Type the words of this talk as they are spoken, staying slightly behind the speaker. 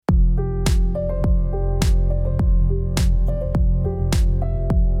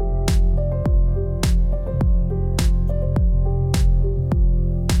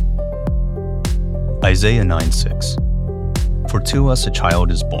Isaiah 9:6. For to us a child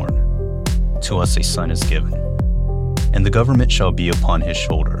is born, to us a son is given, and the government shall be upon his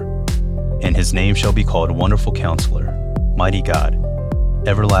shoulder, and his name shall be called Wonderful Counselor, Mighty God,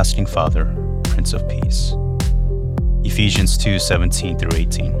 Everlasting Father, Prince of Peace. Ephesians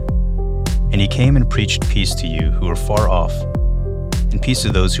 2:17-18. And he came and preached peace to you who are far off, and peace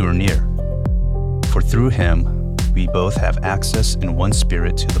to those who are near. For through him we both have access in one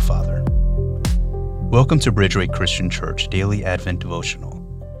Spirit to the Father. Welcome to Bridgeway Christian Church Daily Advent Devotional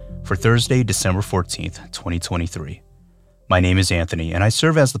for Thursday, December 14th, 2023. My name is Anthony, and I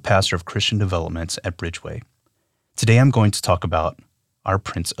serve as the pastor of Christian developments at Bridgeway. Today I'm going to talk about our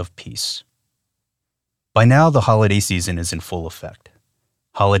Prince of Peace. By now, the holiday season is in full effect.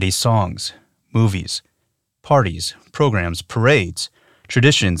 Holiday songs, movies, parties, programs, parades,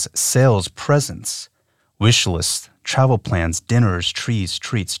 traditions, sales, presents, wish lists, travel plans, dinners, trees,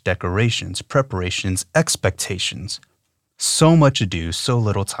 treats, decorations, preparations, expectations. So much ado, so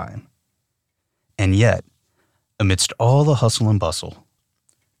little time. And yet, amidst all the hustle and bustle,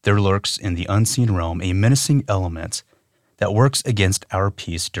 there lurks in the unseen realm a menacing element that works against our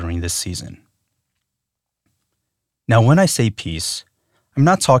peace during this season. Now, when I say peace, I'm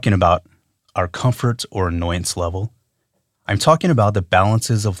not talking about our comfort or annoyance level. I'm talking about the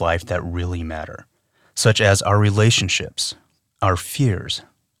balances of life that really matter, such as our relationships, our fears,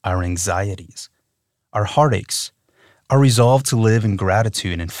 our anxieties, our heartaches, our resolve to live in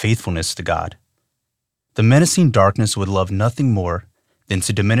gratitude and faithfulness to God. The menacing darkness would love nothing more than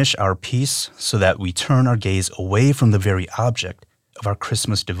to diminish our peace so that we turn our gaze away from the very object of our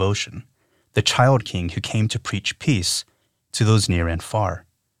Christmas devotion, the child king who came to preach peace to those near and far.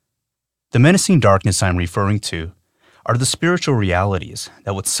 The menacing darkness I'm referring to are the spiritual realities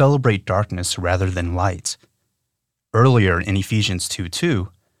that would celebrate darkness rather than light. Earlier in Ephesians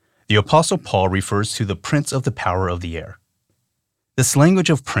 2:2, the Apostle Paul refers to the prince of the power of the air. This language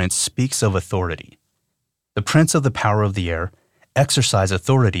of prince speaks of authority. The prince of the power of the air exercises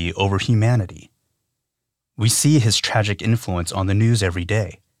authority over humanity. We see his tragic influence on the news every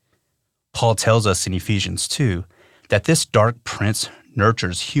day. Paul tells us in Ephesians 2 that this dark prince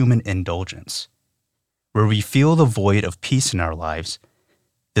nurtures human indulgence. Where we feel the void of peace in our lives,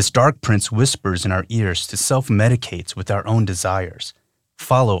 this dark prince whispers in our ears to self-medicate with our own desires,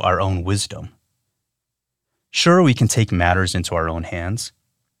 follow our own wisdom. Sure, we can take matters into our own hands,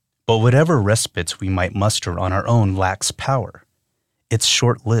 but whatever respite we might muster on our own lacks power. It's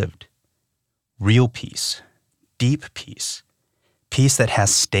short-lived. Real peace, deep peace, peace that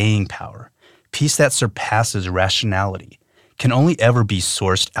has staying power, peace that surpasses rationality, can only ever be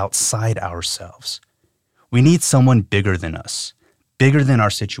sourced outside ourselves. We need someone bigger than us, bigger than our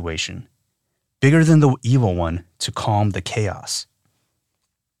situation, bigger than the evil one to calm the chaos.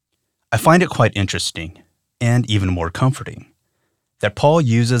 I find it quite interesting, and even more comforting, that Paul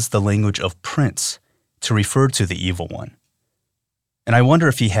uses the language of prince to refer to the evil one. And I wonder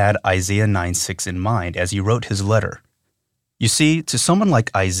if he had Isaiah 9:6 in mind as he wrote his letter. You see, to someone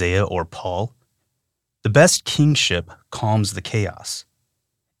like Isaiah or Paul, the best kingship calms the chaos.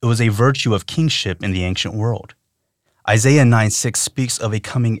 It was a virtue of kingship in the ancient world. Isaiah 9:6 speaks of a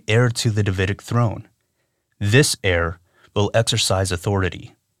coming heir to the Davidic throne. This heir will exercise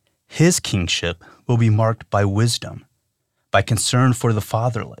authority. His kingship will be marked by wisdom, by concern for the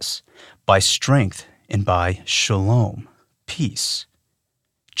fatherless, by strength, and by shalom, peace.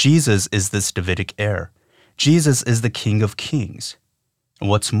 Jesus is this Davidic heir. Jesus is the King of Kings. And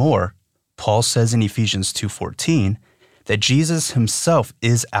what's more, Paul says in Ephesians 2:14 that Jesus himself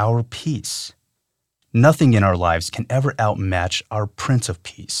is our peace. Nothing in our lives can ever outmatch our Prince of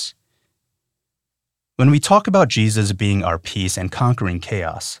Peace. When we talk about Jesus being our peace and conquering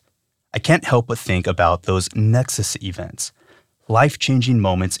chaos, I can't help but think about those nexus events, life-changing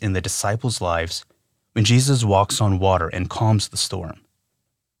moments in the disciples' lives when Jesus walks on water and calms the storm.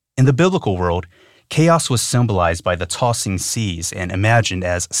 In the biblical world, chaos was symbolized by the tossing seas and imagined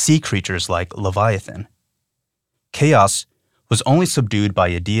as sea creatures like Leviathan. Chaos was only subdued by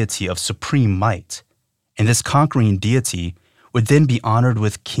a deity of supreme might, and this conquering deity would then be honored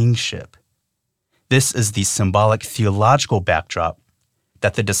with kingship. This is the symbolic theological backdrop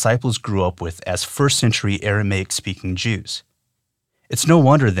that the disciples grew up with as first-century Aramaic-speaking Jews. It's no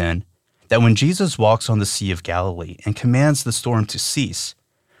wonder, then, that when Jesus walks on the Sea of Galilee and commands the storm to cease,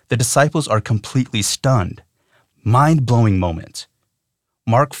 the disciples are completely stunned. Mind-blowing moment.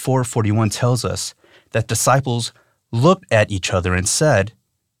 Mark 4:41 tells us that disciples looked at each other and said,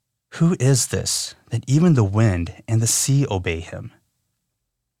 "Who is this, that even the wind and the sea obey him?"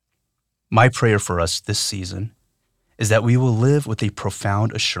 My prayer for us this season is that we will live with a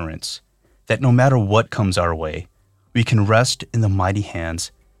profound assurance that no matter what comes our way, we can rest in the mighty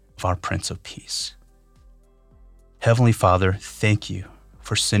hands of our Prince of Peace. Heavenly Father, thank you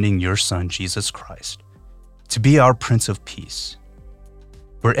for sending your Son, Jesus Christ, to be our Prince of Peace.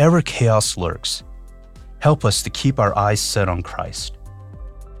 Wherever chaos lurks, help us to keep our eyes set on Christ.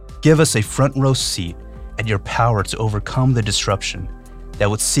 Give us a front row seat at your power to overcome the disruption that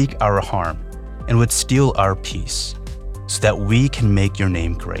would seek our harm and would steal our peace, so that we can make your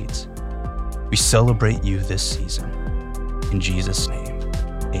name great. We celebrate you this season. In Jesus' name.